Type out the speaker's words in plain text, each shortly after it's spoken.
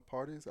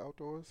parties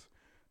outdoors,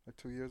 like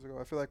 2 years ago.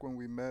 I feel like when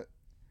we met.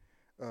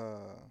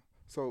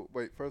 So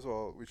wait, first of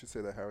all, we should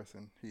say that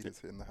Harrison, he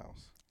is in the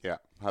house. Yeah.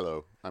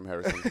 Hello, I'm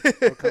Harrison.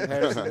 Welcome,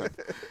 Harrison.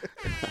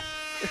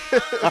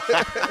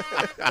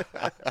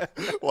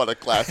 What a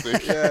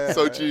classic. Yeah,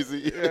 So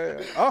cheesy.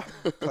 Yeah. Oh,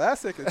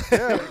 classic.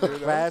 Yeah,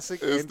 Classic.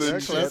 It's the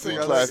NBsp. cheesy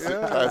Classic.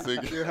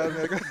 classic. You have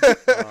me.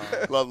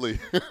 Lovely.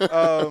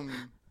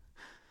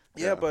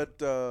 Yeah,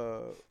 but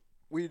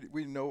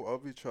we know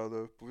of each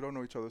other. But we don't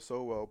know each other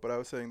so well. But I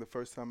was saying the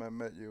first time I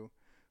met you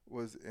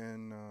was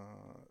in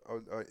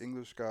our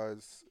English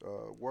guy's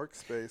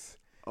workspace.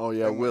 Oh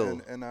yeah,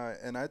 Will. And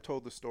I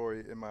told the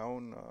story in my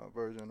own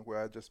version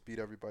where I just beat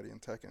everybody in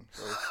Tekken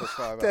for 5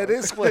 hours. That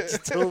is what you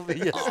told me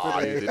yesterday. Oh,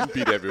 you didn't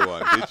beat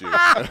everyone, did you?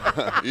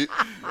 But The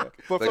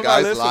for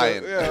guy's my listener,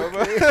 lying.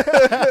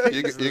 Yeah,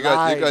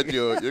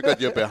 You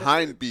got your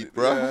behind beat,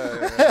 bro.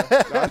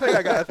 yeah. No,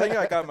 I think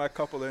I got my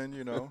couple in.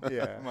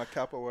 Yeah. My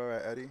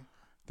capoeira Eddie.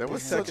 That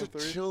was Tekken such a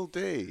 3. chill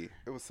day.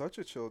 It was such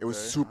a chill day. It was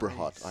super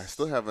hot. I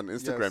still have an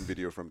Instagram Yes.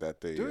 video from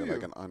that day, Do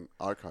like you? an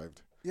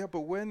archived. Yeah,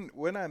 but when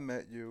I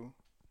met you,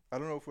 I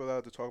don't know if we're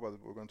allowed to talk about it,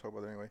 but we're going to talk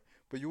about it anyway.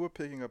 But you were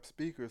picking up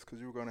speakers because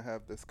you were going to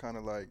have this kind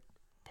of like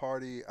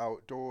party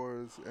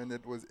outdoors, and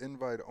it was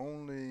invite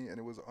only, and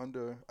it was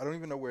under. I don't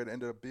even know where it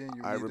ended up being.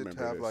 You I needed to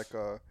remember have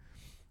this.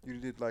 you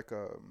needed like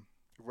a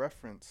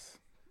reference,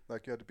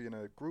 like you had to be in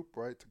a group,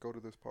 right, to go to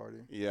this party.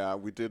 Yeah,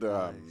 we did.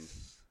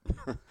 Nice.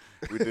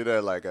 We did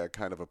a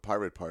kind of a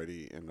pirate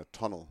party in a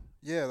tunnel.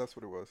 Yeah, that's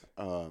what it was.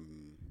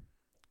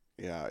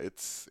 Yeah,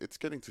 it's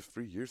getting to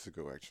 3 years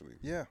ago actually.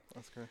 Yeah,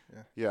 that's good.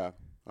 Yeah.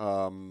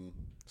 Yeah.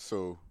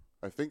 So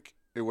I think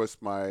it was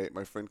my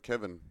friend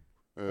Kevin,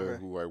 Okay.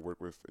 who I work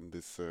with in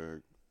this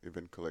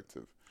event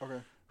collective,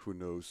 Okay. who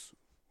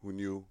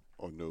knew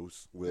or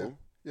knows Will,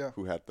 Yeah.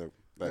 who had that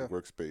Yeah.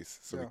 workspace.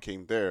 So we Yeah.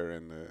 came there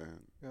and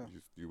Yeah.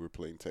 you were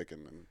playing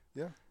Tekken and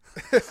Yeah.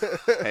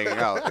 hanging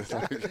out.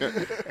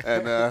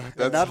 And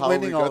that's not how we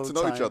winning all got to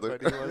the know time, each other.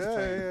 but he was Yeah,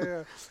 playing.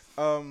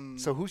 yeah.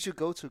 So who's your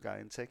go-to guy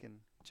in Tekken,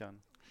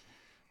 John?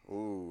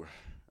 Ooh,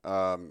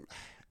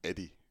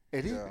 Eddie.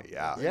 Eddie? Yeah.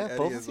 Yeah. Yeah, Eddie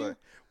both is of you? like,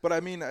 but I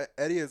mean,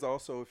 Eddie is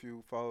also, if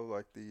you follow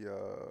like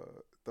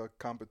the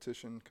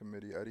competition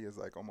committee, Eddie is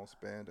like almost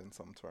banned in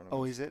some tournaments.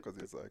 Oh, is it? Because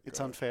he's like It's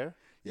unfair.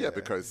 Yeah,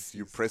 because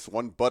you press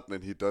one button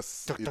and he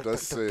does Duck, duck, duck,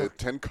 duck, duck.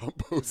 10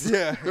 combos.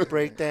 Yeah.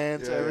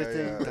 Breakdance,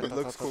 everything. Yeah. It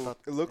looks cool.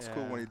 It looks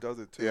cool when he does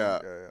it too. Yeah.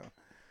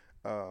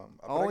 Yeah.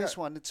 I always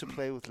wanted to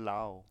play with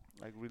Lau,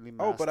 like really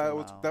master Oh, but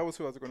Lau. that was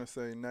who I was going to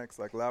say next.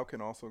 Like Lau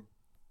can also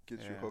get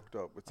you Yeah. hooked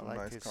up with I some like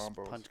nice his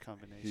combos. punch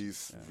combination.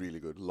 He's yeah. really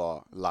good.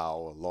 How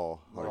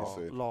do you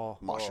say it? Law.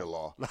 Martial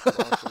law. Martial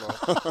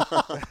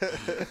law.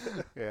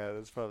 Yeah,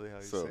 that's probably how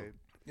you So- say it.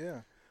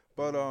 Yeah,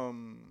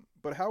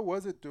 but how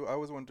was it? I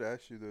always wanted to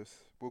ask you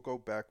this. We'll go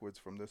backwards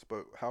from this,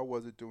 but how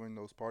was it doing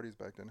those parties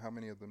back then? How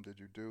many of them did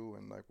you do,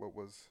 and like what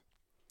was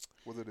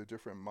it a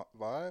different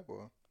vibe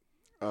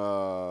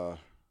or?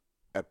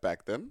 At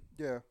back then,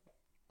 Yeah,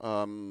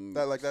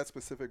 that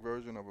specific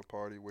version of a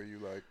party where you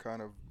like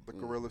kind of the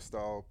guerrilla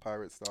style,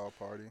 pirate style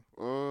party.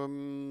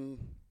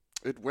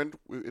 it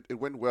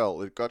went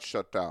well. It got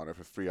shut down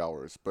after 3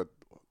 hours, but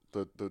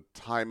the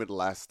time it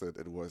lasted,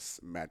 it was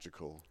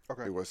magical.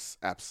 Okay. It was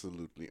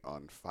absolutely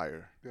on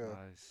fire. Yeah,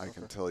 Nice. I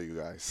can tell you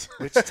guys.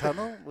 Which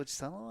tunnel? Which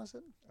tunnel was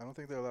it? I don't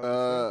think they're allowed. To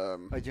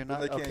Oh, you're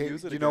not they can't okay.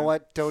 use it You know again.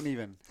 what? Don't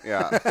even.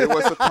 Yeah, it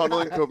was a tunnel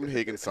in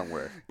Copenhagen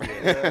somewhere.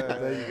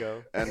 There you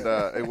go. And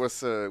it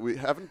was we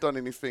haven't done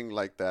anything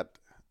like that,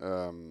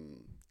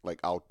 like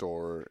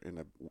outdoor in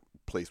a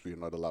place we're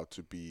not allowed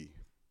to be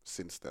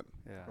since then.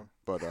 Yeah.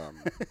 But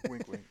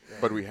wink, wink. Yeah.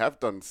 but we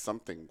have done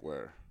something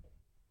where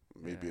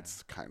maybe Yeah.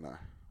 it's kind of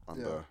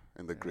Yeah.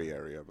 in the gray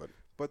area, but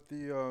But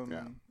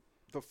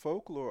the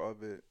folklore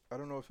of it, I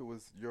don't know if it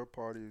was your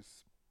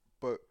parties,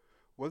 but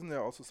wasn't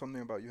there also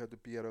something about you had to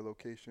be at a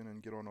location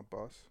and get on a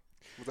bus?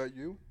 Was that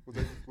you?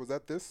 Was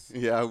that this?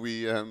 yeah,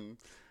 we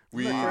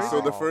that so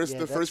the crazy? first Yeah,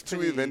 the that's first two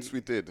pretty- events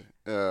we did,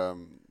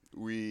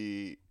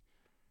 we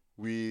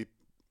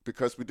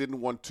because we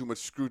didn't want too much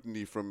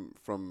scrutiny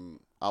from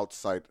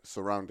outside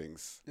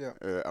surroundings Yeah.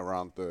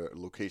 around the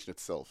location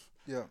itself.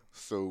 Yeah.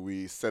 So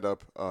we set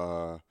up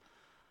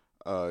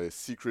a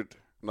secret,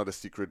 not a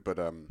secret, but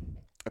a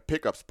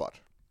pickup spot.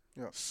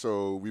 Yeah.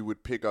 So we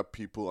would pick up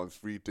people on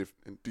three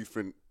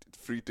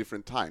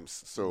different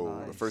times.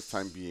 So the first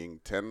time Nice. being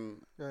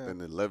 10, Yeah.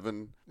 then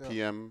 11 Yeah.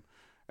 p.m.,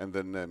 and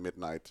then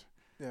midnight.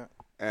 Yeah.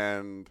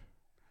 And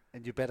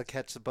And you better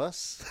catch the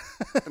bus.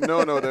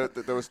 no,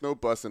 there was no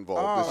bus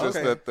involved. Oh, it's just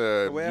okay. that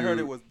The way I heard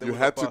it you, was there you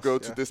was a had to bus, go yeah.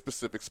 to this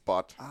specific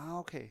spot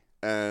Okay.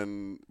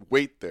 and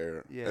wait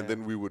there, Yeah. and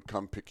then we would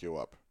come pick you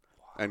up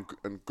and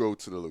go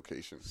to the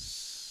location.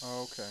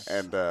 Oh, okay.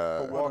 And What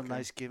a walking.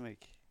 nice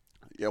gimmick.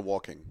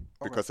 walking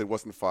because it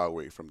wasn't far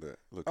away from the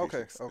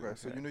location. Okay.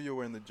 So you knew you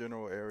were in the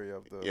general area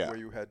of Yeah. where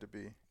you had to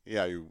be.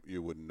 Yeah,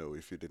 you wouldn't know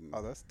if you didn't.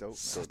 Oh, that's dope.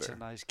 So Such a there.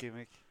 nice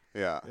gimmick.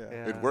 Yeah.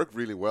 Yeah. It worked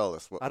really well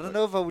as well. I don't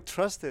know if I would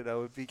trust it. I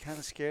would be kind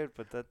of scared,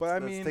 but But I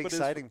that's mean, the but it's-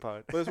 exciting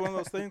part. But it's one of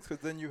those things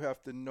because then you have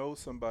to know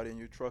somebody and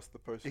you trust the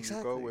person you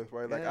Exactly. go with,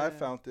 right? Like Yeah, I yeah.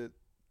 found it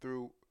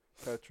through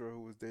Petra,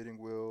 who was dating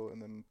Will,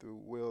 and then through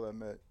Will I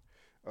met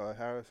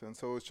Harrison.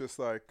 So it's just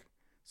like,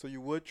 so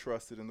you would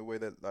trust it in the way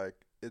that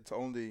like it's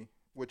only,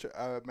 which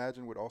I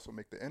imagine would also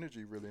make the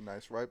energy really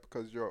nice, right?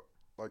 Because you're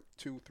like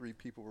 2-3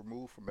 people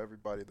removed from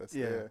everybody that's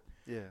there,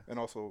 and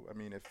also, I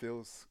mean, it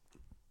feels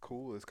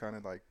cool. It's kind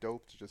of like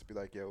dope to just be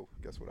like, yo,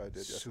 guess what I did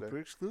yesterday? Super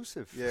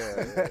exclusive.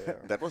 Yeah.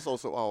 That was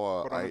also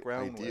our But on the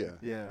ground idea.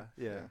 way.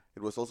 Yeah.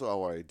 It was also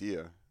our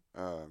idea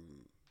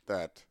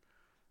that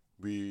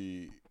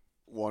we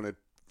wanted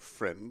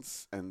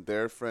friends and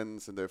their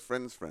friends and their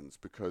friends' friends,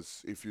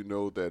 because if you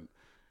know that,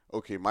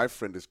 okay, my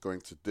friend is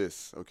going to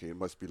this, okay, it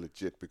must be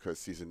legit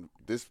because he's in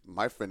this.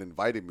 My friend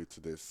invited me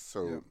to this,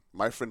 so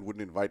my friend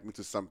wouldn't invite me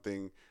to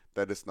something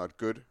that is not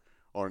good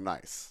or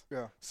nice.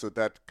 Yeah. So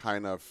that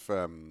kind of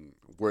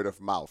word of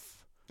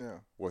mouth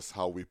was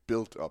how we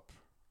built up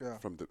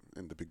from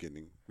in the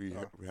beginning. We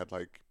had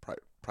like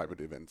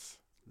private events.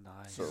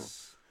 Nice. So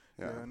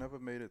I never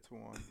made it to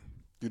one.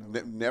 You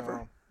never?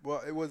 No.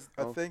 Well, it was,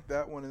 I think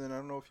that one, and then I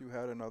don't know if you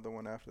had another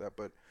one after that,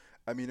 but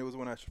I mean, it was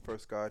when I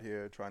first got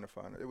here trying to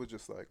find it. It was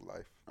just like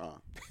life.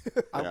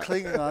 I'm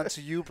clinging on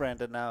to you,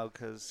 Brandon, now,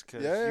 because you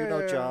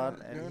know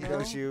John, and he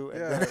knows you.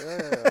 And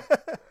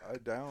I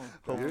down.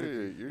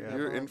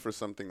 You're in for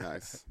something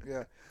nice.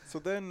 Yeah. So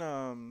then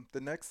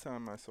the next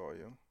time I saw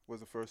you was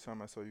the first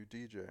time I saw you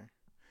DJ.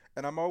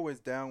 And I'm always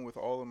down with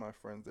all of my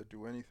friends that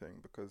do anything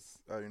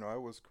because, I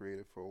was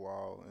creative for a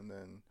while, and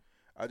then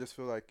I just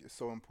feel like it's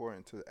so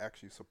important to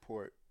actually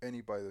support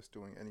anybody that's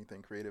doing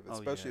anything creative,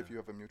 especially if you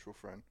have a mutual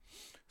friend.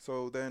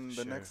 So then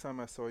the next time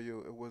I saw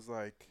you, it was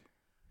like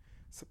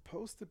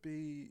supposed to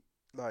be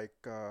like,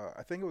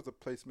 I think it was a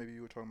place maybe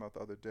you were talking about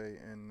the other day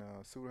in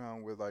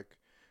Sudan where like,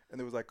 and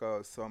there was like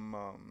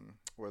some,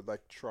 where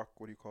like truck,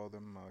 what do you call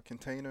them,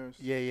 containers.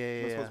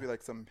 It was supposed to be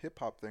like some hip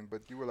hop thing,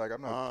 but you were like,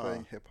 I'm not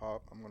playing hip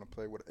hop. I'm gonna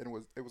play what.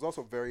 And it was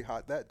also very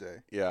hot that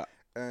day. Yeah.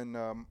 And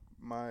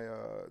my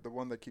the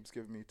one that keeps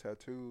giving me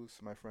tattoos,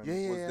 my friend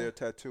was there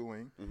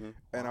tattooing,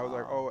 and I was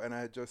like, oh, and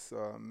I had just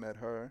met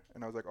her,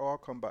 and I was like, oh, I'll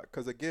come back,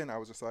 because again, I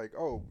was just like,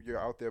 oh,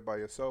 you're out there by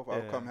yourself.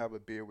 I'll come have a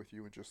beer with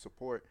you and just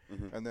support,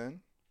 and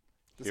then.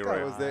 This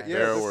guy was there.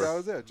 Yeah, this guy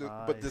was there.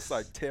 But just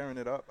like tearing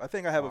it up. I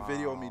think I have a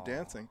video of me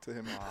dancing to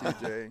him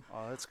DJing.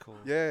 Oh, that's cool.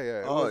 Yeah.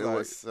 It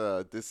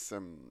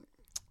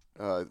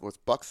was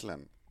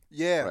Buxland.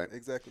 Yeah, right?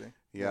 Exactly.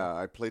 Yeah,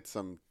 I played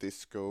some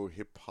disco,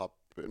 hip hop,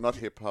 not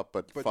hip hop,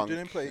 but funk. You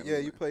didn't play. Yeah,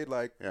 you played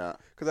like. Yeah.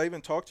 Because I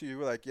even talked to you. You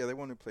were like, yeah, they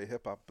want to play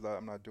hip hop, but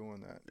I'm not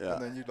doing that. Yeah.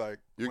 And then you like.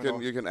 You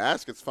can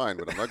ask. It's fine,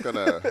 but I'm not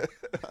gonna.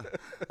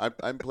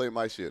 I'm playing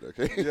my shit.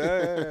 Okay.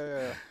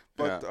 Yeah.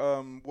 But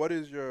what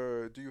is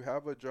your? Do you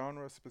have a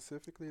genre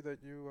specifically that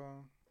you?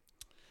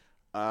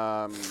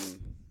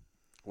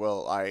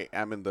 Well, I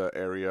am in the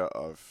area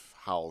of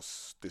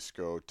house,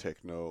 disco,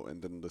 techno,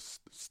 and then the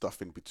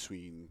stuff in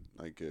between,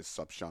 like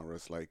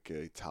subgenres like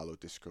Italo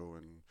disco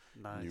and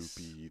new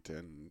beat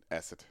and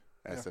acid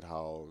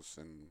house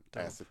and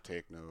acid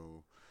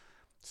techno,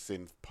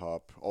 synth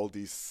pop, all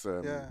these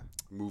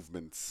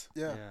movements.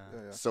 Yeah.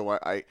 So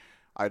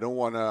I don't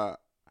wanna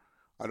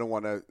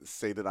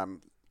say that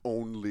I'm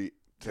only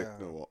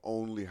techno or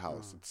only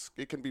house.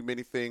 It can be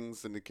many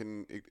things, and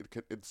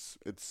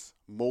it's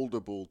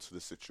moldable to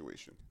the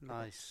situation.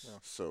 Nice. Yeah.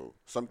 So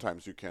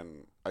sometimes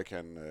I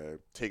can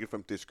take it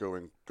from disco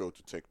and go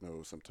to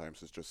techno.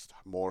 Sometimes it's just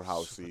more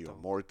housey or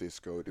more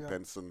disco. It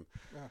depends on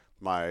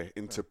my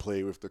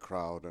interplay with the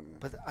crowd.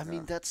 But I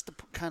mean, that's the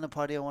kind of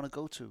party I want to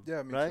go to.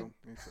 Yeah, me right?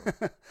 too. Me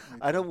too.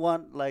 I don't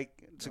want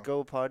to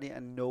go party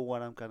and know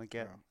what I'm gonna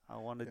get. I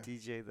want a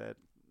DJ that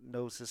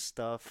knows his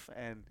stuff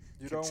and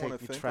you can don't take want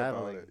to me think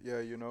traveling. about it. Yeah,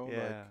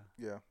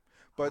 Yeah.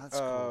 But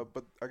cool.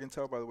 But I can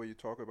tell by the way you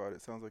talk about it.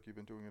 It sounds like you've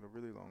been doing it a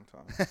really long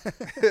time.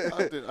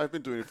 I've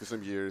been doing it for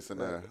some years,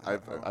 and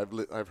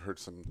I've heard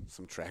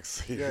some tracks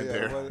here and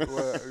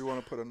there. You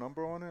want to put a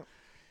number on it?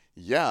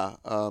 Yeah.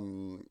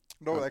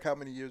 Like how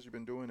many years you've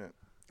been doing it?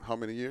 How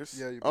many years?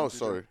 Yeah.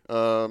 Sorry.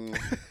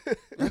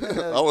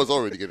 I was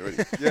already getting ready.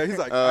 Yeah, he's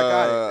like,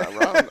 I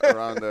got it.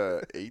 Around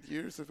 8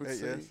 years, I would 8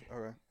 say. years?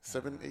 Okay.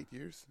 7-8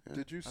 years. Yeah.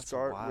 Did you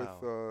start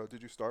with?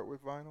 Did you start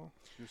with vinyl?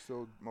 You're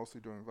still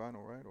mostly doing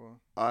vinyl, right? Or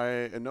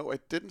I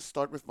didn't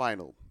start with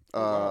vinyl.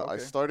 Okay. I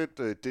started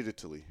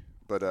digitally,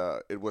 but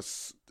I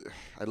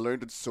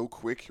learned it so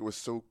quick. It was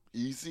so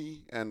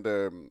easy, and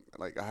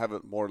I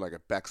have more like a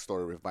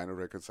backstory with vinyl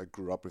records. I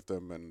grew up with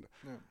them, and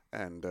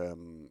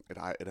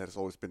it has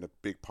always been a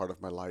big part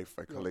of my life.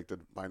 I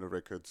collected vinyl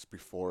records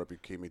before I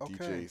became a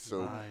DJ,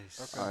 so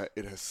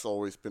it has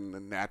always been a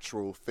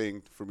natural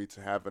thing for me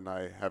to have, and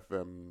I have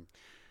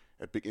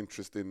a big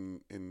interest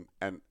in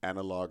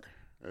analog.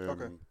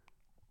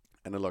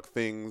 Analog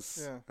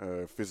things,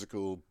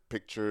 physical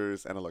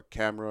pictures, analog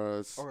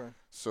cameras,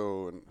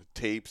 so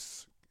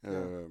tapes.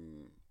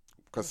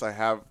 Because I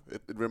have,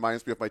 it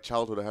reminds me of my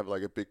childhood. I have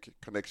like a big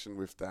connection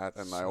with that,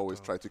 and I always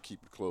try to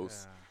keep it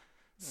close. Yeah.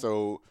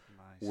 So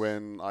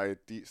when I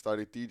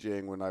started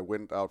DJing, when I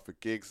went out for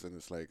gigs, and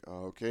it's like,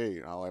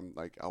 okay, now I'm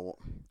like,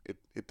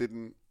 it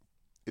didn't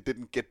it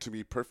didn't get to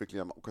me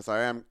perfectly because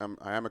I am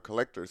a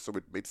collector, so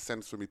it made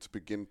sense for me to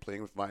begin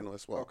playing with vinyl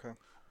as well. Okay.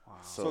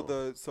 Wow.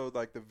 So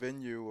like the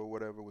venue or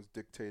whatever was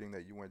dictating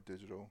that you went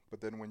digital,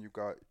 but then when you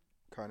got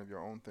kind of your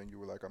own thing, you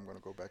were like, I'm gonna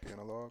go back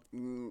analog.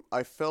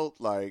 I felt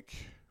like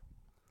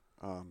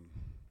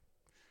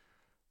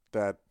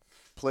that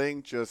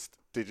playing just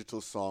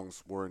digital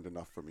songs weren't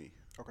enough for me.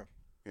 Okay.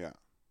 Yeah.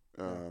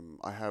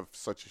 I have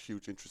such a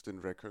huge interest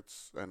in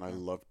records, and I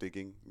love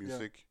digging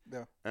music.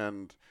 Yeah.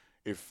 And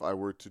if I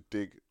were to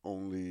dig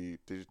only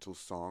digital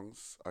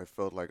songs, I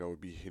felt like I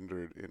would be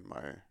hindered in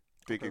my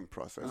digging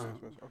process.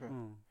 Okay.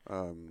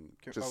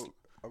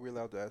 Are we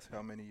allowed to ask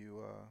how many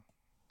you?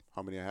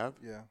 How many I have?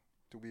 Yeah.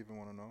 Do we even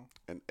want to know?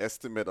 An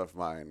estimate of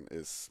mine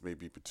is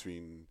maybe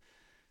between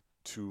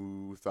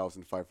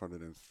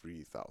 2,500 and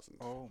 3,000.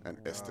 Oh, an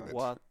estimate.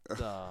 What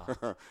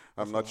the?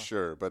 I'm not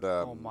sure, but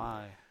Oh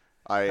my!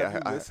 Have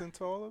you listened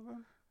to all of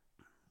them?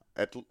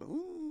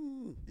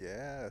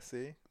 Yeah.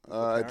 See.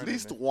 At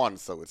least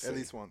once, I would say. At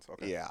least once.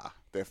 Okay. Yeah,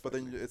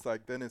 definitely.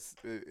 But then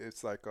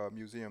it's like a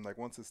museum. Like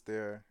once it's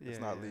there, it's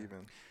not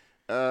leaving.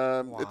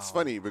 It's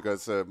funny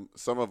because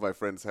some of my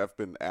friends have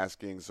been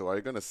asking, so are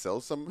you going to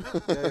sell some?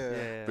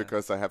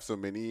 Because I have so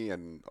many,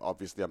 and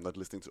obviously I'm not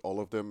listening to all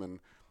of them. And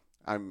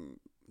I'm,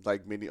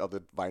 like many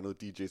other vinyl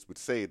DJs would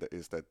say,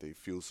 that they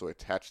feel so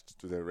attached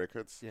to their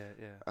records.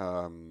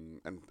 And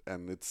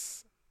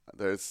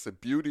there's a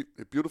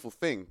beautiful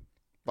thing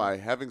by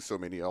having so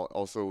many.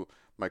 Also,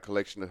 my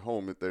collection at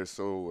home, they're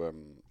so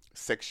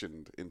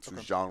sectioned into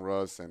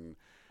genres and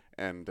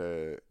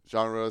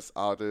genres,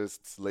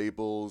 artists,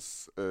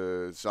 labels,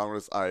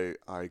 genres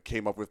I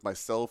came up with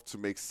myself to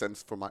make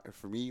sense for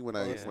me when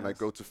I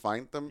go to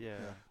find them.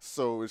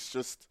 So it's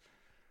just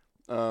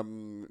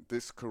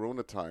this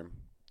Corona time.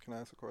 Can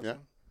I ask a question?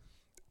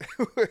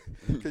 Yeah.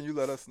 Can you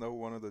let us know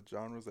one of the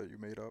genres that you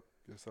made up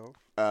yourself?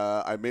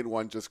 I made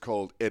one just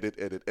called Edit,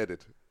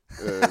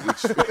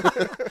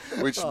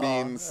 which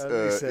means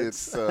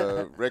it's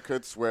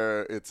records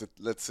where it's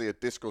let's say a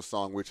disco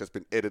song which has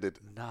been edited.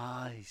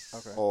 Nice.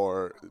 Okay.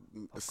 Or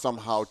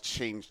somehow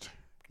changed.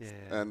 Yeah.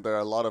 And there are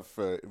a lot of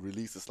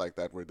releases like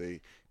that where they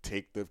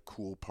take the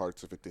cool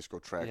parts of a disco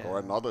track or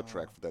another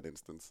track for that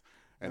instance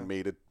and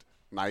made it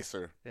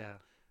nicer. Yeah.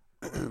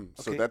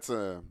 So that's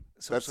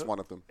one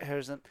of them.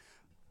 Harrison,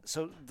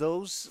 so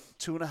those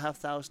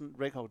 2,500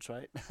 records,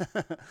 right?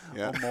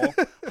 Yeah. Or more.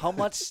 How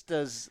much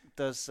does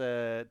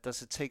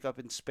it take up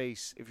in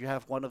space if you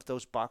have one of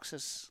those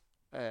boxes?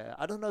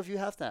 I don't know if you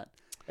have that.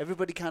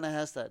 Everybody kind of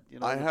has that.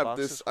 I have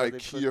this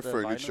IKEA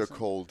furniture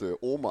called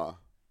Oma.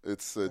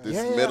 It's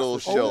this metal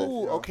shelf.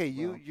 Oh, okay,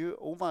 you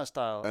Oma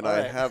style. And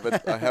I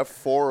have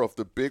 4 of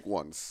the big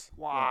ones.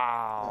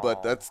 Wow.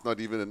 But that's not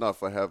even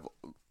enough. I have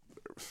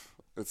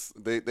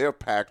they are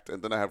packed,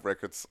 and then I have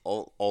records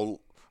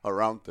all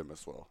around them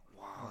as well.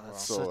 Wow,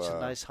 that's such a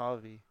nice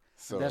hobby.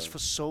 So and that's for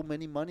so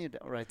many money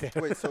right there.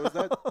 Wait, so is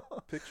that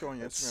picture on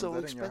your Instagram? So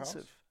expensive. In your house?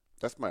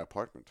 That's my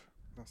apartment.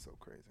 That's so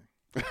crazy.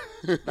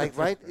 Like,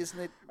 right? Isn't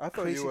it? I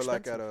thought you were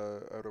like at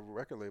a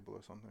record label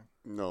or something.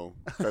 No,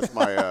 that's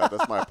my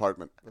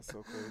apartment. That's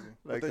so crazy.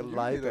 Like a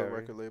library. You need a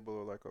record label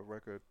or like a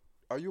record.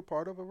 Are you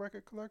part of a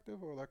record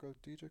collective or like a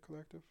DJ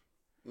collective?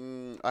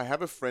 I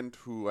have a friend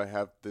who I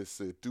have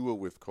this duo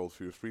with called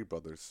Three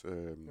Brothers.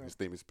 His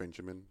name is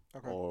Benjamin,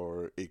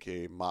 or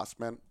aka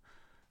Marsman,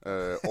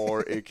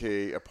 or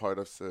aka a part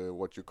of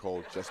what you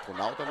call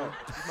Jastronauterne.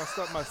 You messed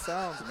up my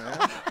sounds,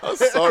 man. Oh,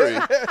 sorry.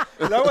 That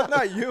was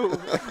not you.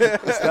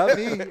 It's not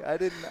me. I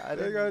didn't.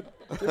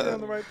 Get me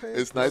on the right page.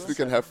 It's nice we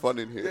can have fun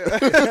in here.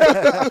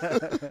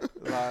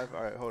 Live.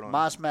 All right, hold on.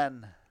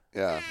 Marsman.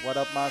 Yeah. What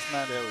up,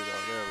 Marsman? There we go.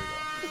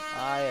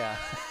 Ah, yeah.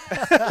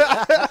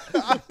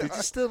 Did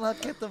you still not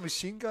get the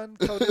machine gun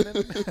coated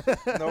in?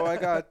 No, I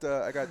got 2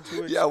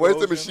 explosions. Yeah, where's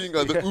the machine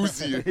gun? The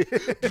Uzi.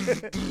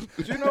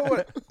 Did you know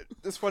what?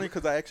 It's funny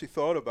because I actually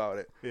thought about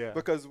it. Yeah.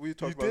 Because we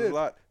talked about it a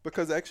lot.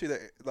 Because actually,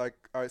 all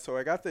right, so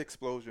I got the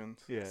explosions.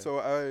 Yeah. So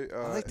I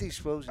like the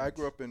explosions. I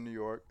grew up in New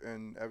York,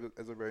 and as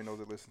everybody knows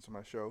that listens to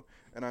my show,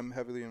 and I'm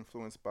heavily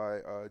influenced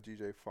by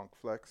DJ Funk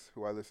Flex,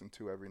 who I listen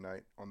to every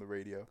night on the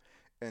radio.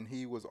 And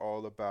he was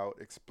all about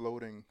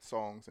exploding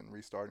songs and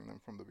restarting them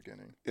from the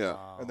beginning. Yeah.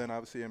 Wow. And then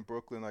obviously in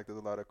Brooklyn, like there's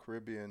a lot of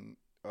Caribbean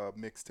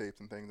mixtapes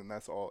and things, and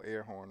that's all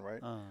air horn,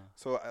 right?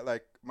 So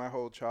like my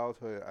whole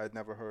childhood, I'd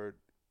never heard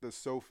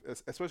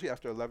especially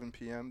after 11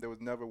 p.m. There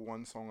was never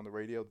one song on the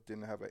radio that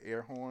didn't have an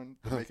air horn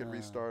to make it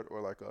restart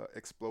or like a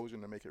explosion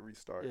to make it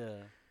restart.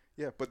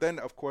 Yeah, but then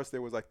of course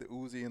there was like the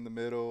Uzi in the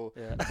middle.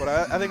 Yeah. But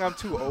I think I'm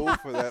too old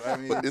for that. I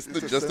mean, but isn't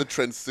it just a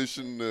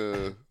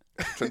transition?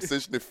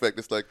 Transition effect.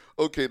 It's like,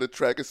 okay, the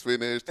track is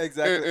finished,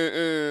 exactly,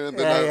 and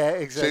then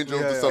I change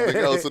over to something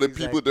else, so that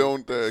people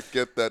don't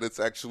get that it's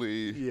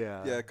actually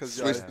because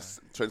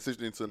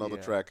transitioning to another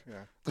track.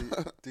 Yeah,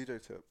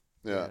 DJ tip.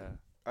 Yeah,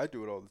 I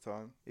do it all the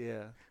time.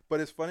 Yeah,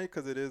 but it's funny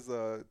because it is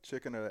a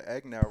chicken and an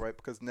egg now, right?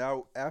 Because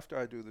now after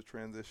I do the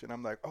transition,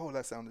 I'm like, oh,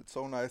 that sounded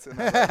so nice, and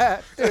I'm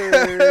like,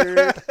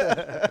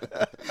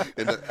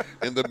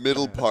 in the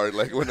middle part,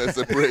 like when there's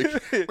a break.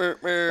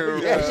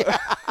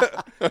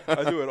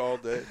 I do it all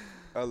day.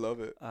 I love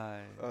it.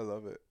 I I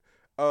love it.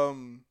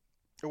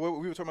 We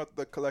were talking about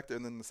the collector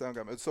and then the sound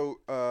guy. So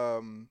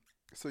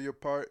you're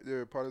part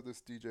of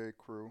this DJ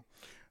crew.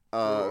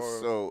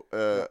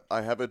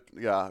 I have it.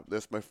 Yeah,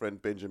 there's my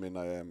friend Benjamin.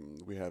 I am.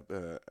 We have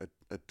a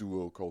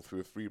duo called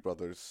Three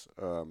Brothers.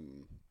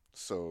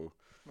 So,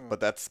 but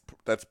that's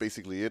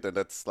basically it, and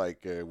that's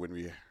like when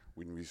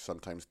we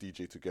sometimes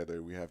DJ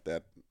together, we have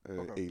that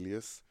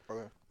alias.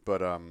 Okay.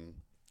 But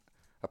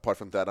apart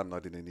from that, I'm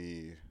not in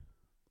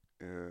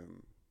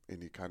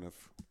any kind of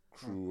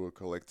crew or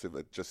collective.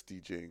 At just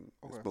DJing.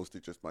 Okay. It's mostly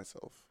just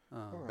myself,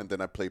 oh, and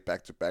then I play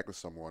back to back with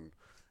someone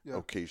Yeah.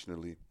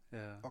 occasionally,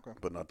 yeah. Okay.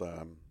 but not.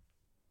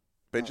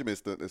 Benjamin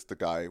is the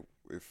guy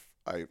if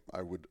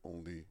I would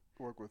only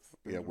Work with.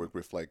 work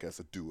with like as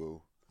a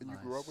duo. And you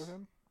grew up with Nice.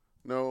 him?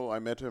 No, I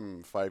met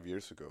him 5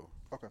 years ago.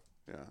 Okay.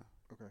 Yeah.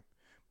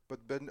 But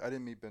I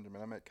didn't meet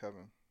Benjamin. I met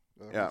Kevin.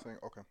 What Yeah. you're saying?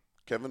 Okay.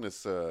 Kevin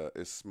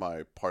is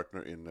my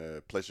partner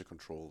in Pleasure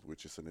Control,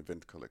 which is an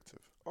event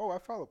collective. Oh, I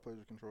follow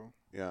Pleasure Control.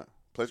 Yeah.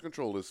 Pleasure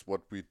Control is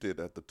what we did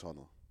at the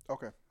tunnel.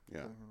 Okay.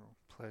 Yeah. Pleasure Control.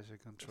 Pleasure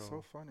It's control.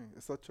 so funny.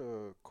 It's such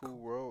a cool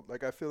world.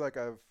 Like I feel like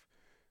I've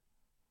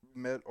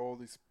met all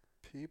these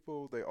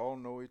people. They all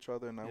know each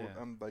other, and Yeah.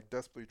 I'm like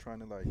desperately trying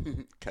to like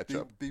Catch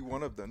up. be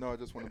one of them. No, I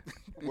just want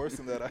to worse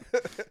than that.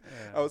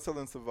 Yeah. I was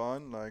telling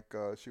Savon like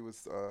she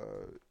was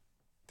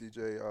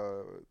DJ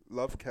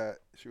Love Cat.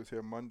 She was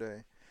here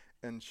Monday,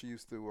 and she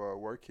used to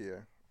work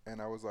here.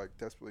 And I was like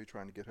desperately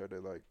trying to get her to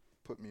like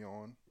put me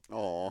on.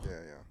 Aw.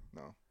 Yeah.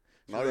 No.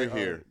 She's Now like, you're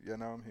here, yeah,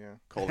 now I'm here.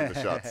 calling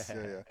the shots.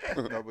 Yeah.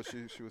 No, but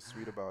she was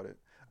sweet about it.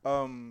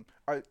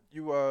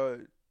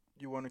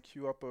 You want to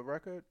queue up a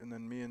record, and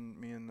then me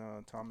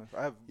and Thomas.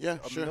 I have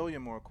a Sure.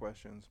 million more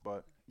questions,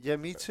 but Yeah,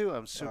 me too.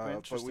 I'm super but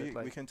interested.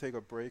 we can take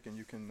a break, and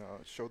you can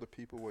show the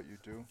people what you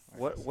do. I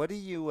what guess. what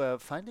are you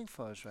finding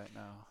for us right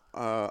now?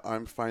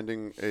 I'm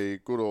finding a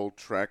good old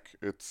track.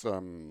 It's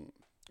an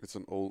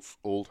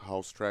old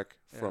house track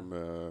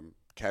from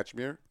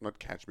Kashmir, not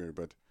Kashmir,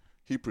 but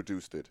he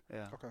produced it.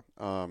 Yeah. Okay.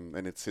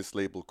 And it's his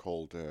label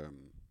called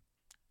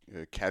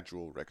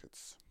Casual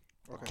Records,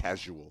 or Okay.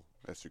 Casual,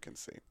 as you can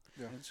say.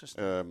 Yeah.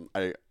 Interesting.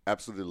 I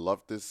absolutely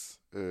love this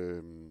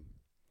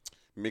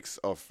mix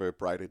of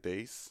Brighter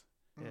Days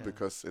Yeah.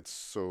 because it's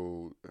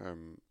so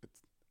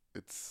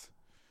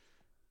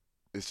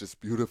it's just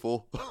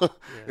beautiful. Yeah.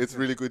 It's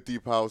really good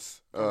deep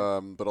house,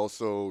 but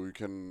also you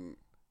can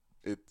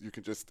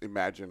just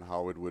imagine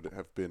how it would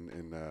have been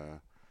in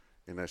a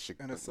In a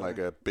like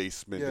setting. a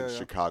basement in Yeah.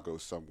 Chicago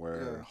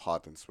somewhere, Yeah.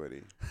 hot and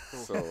sweaty.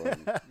 Cool. So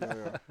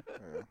Yeah.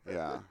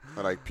 yeah,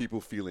 and like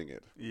people feeling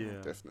it.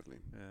 Yeah. Definitely.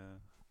 Yeah.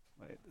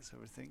 Wait, is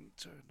everything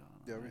turned on?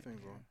 Yeah, right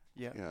everything's here? on.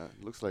 Yeah. Yeah,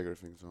 it looks like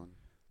everything's on.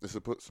 Is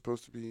it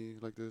supposed to be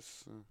like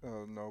this?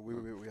 No,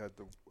 we had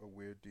a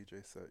weird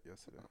DJ set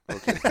yesterday.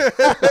 Okay.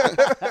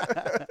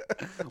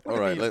 What All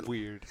do you right, mean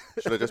weird.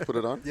 Should I just put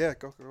it on? Yeah,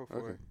 go for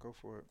Okay. it. Go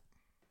for it.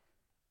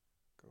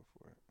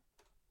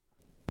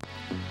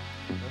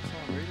 That's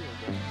on radio,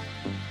 guys.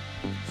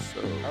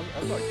 So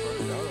I'm like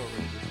burned out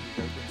already this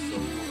week. I've been so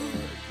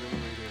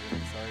exhilarated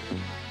and excited.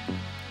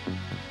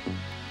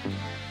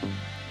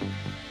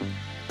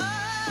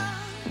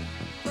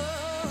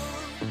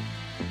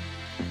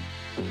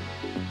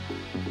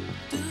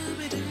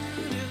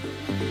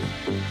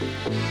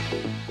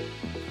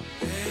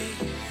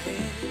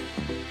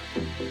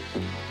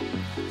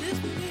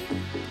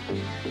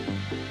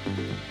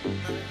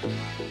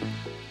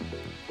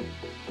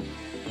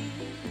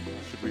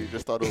 should we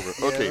just start over?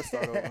 Yeah, Okay. let's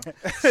start over.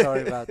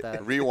 Sorry about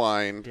that.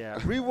 Rewind. Yeah.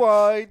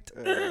 Rewind.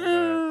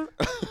 Uh,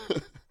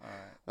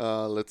 All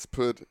right. Let's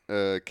put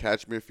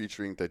Kashmir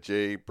featuring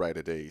Dajay,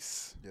 Brighter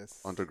Days, yes.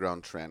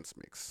 underground trance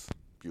mix.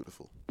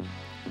 Beautiful.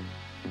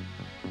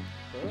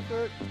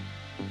 Perfect.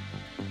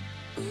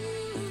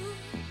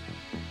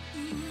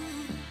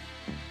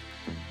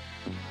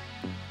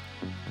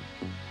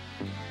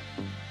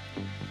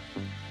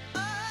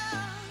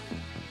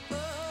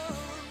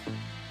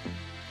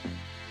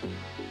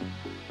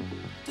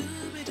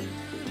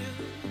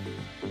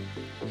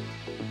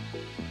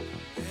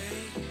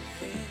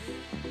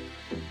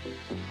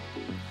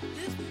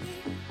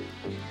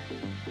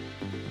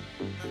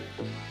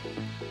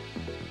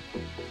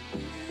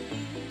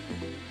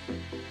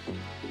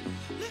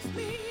 Lift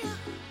me up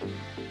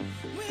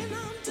when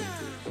I'm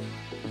down.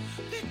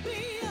 Pick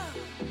me up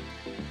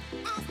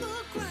off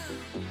the ground.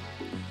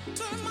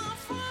 Turn my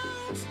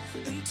frowns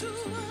into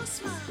a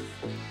smile.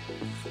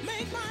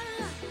 Make my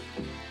life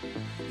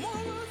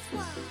more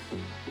worthwhile.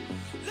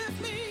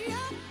 Lift me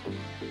up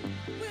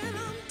when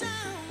I'm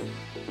down.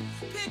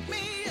 Pick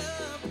me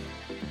up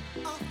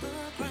off the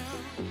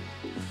ground.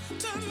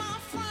 Turn my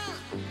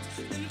frowns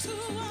into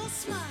a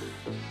smile.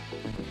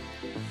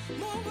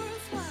 More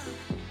worthwhile.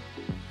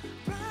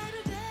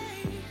 Brighter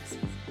days,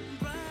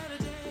 brighter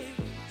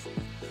days,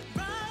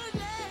 brighter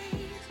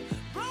days,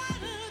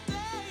 brighter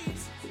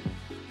days,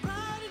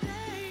 brighter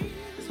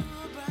days,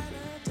 oh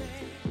brighter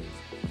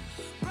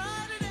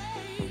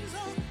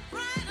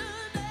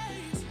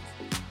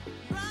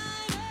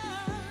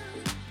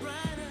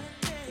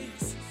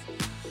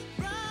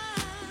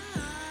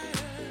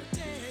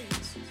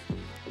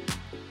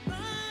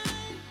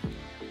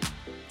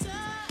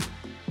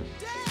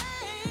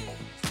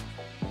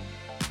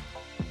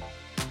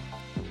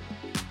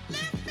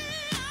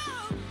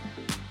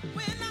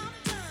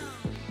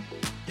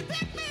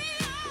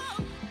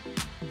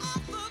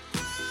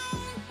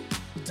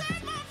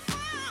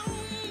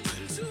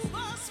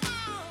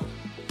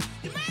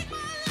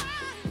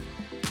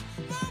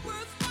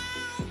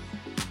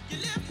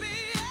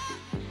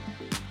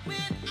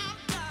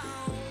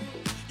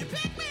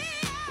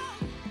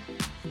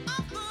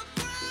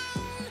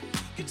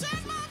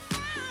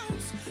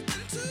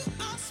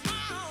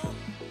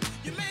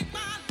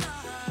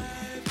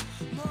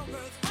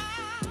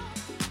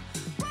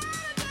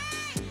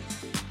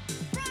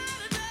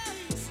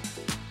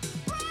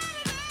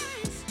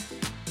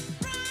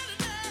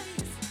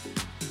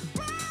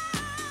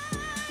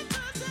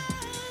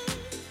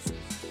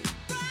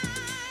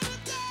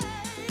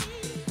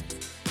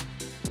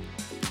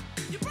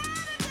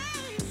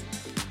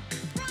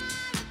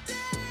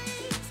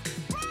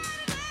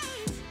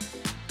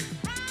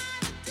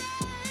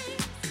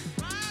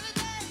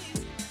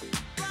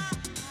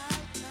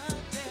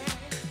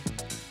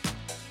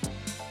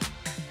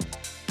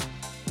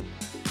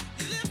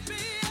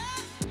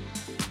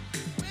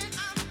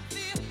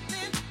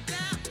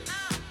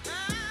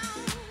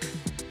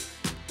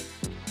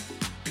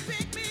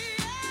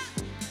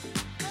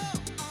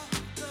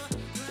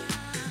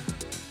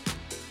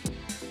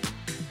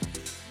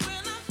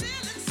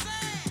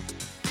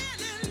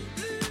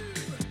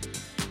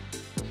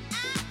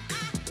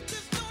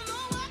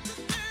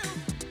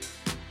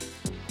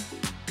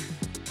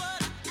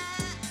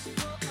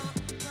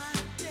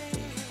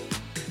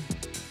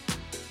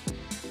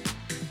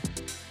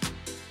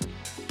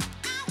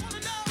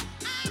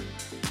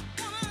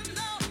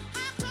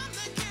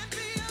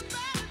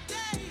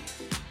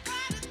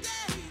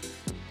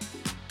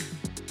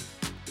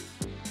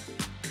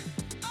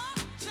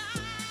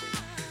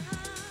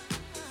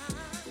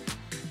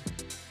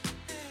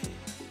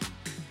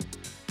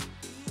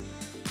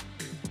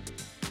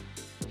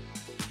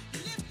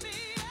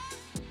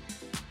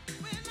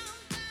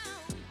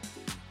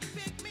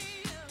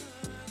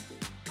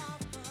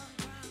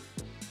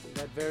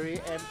That very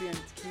ambient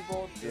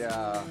keyboard.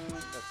 Yeah.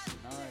 That's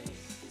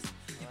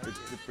nice.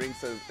 It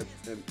brings a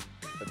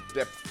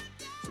depth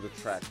to the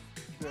track,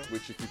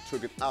 which if you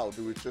took it out,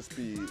 it would just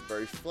be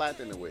very flat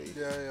in a way.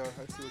 Yeah,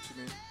 I see what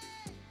you mean.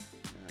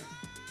 Yeah.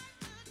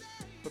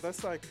 But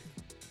that's like,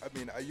 I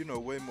mean, you know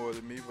way more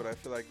than me, but I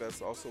feel like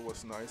that's also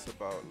what's nice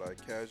about like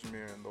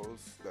Kashmir and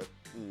that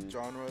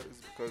genre is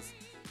because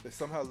they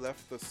somehow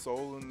left the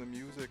soul in the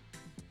music.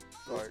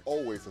 There's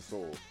always a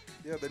soul.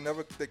 Yeah,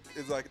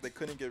 it's like they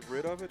couldn't get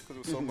rid of it because it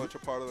was so much a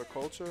part of the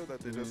culture that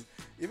they just,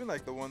 even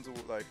like the ones who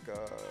like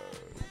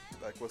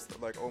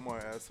Omar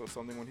S or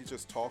something, when he's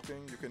just talking,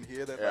 you can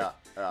hear that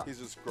he's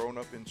just grown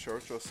up in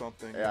church or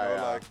something.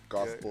 Like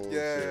gospel.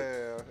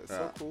 Yeah. It's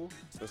so cool.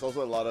 There's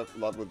also a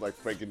lot with like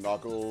Frankie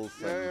Knuckles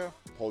and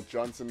Paul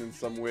Johnson in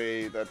some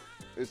way that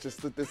it's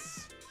just that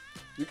this,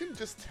 you can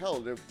just tell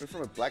they're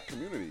from a black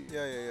community.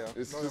 Yeah.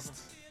 It's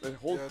just a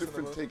whole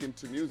different take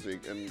into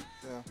music, and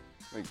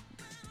like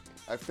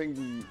I think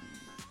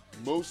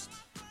most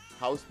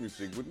house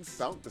music wouldn't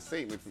sound the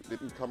same if it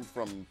didn't come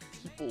from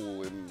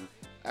people in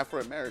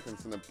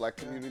Afro-Americans in the black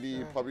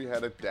community. Probably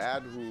had a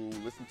dad who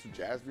listened to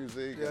jazz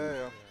music.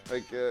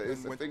 Like I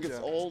think it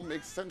all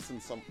makes sense in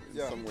some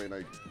way,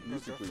 like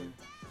musically.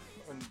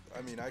 And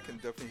I mean, I can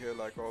definitely hear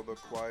like all the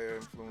choir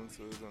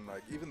influences and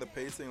like even the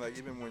pacing. Like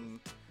even when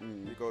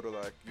you go to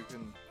like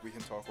we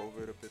can talk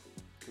over it a bit.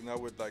 Because now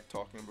we're like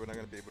talking, we're not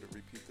gonna be able to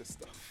repeat this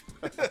stuff.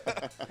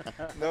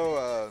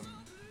 No,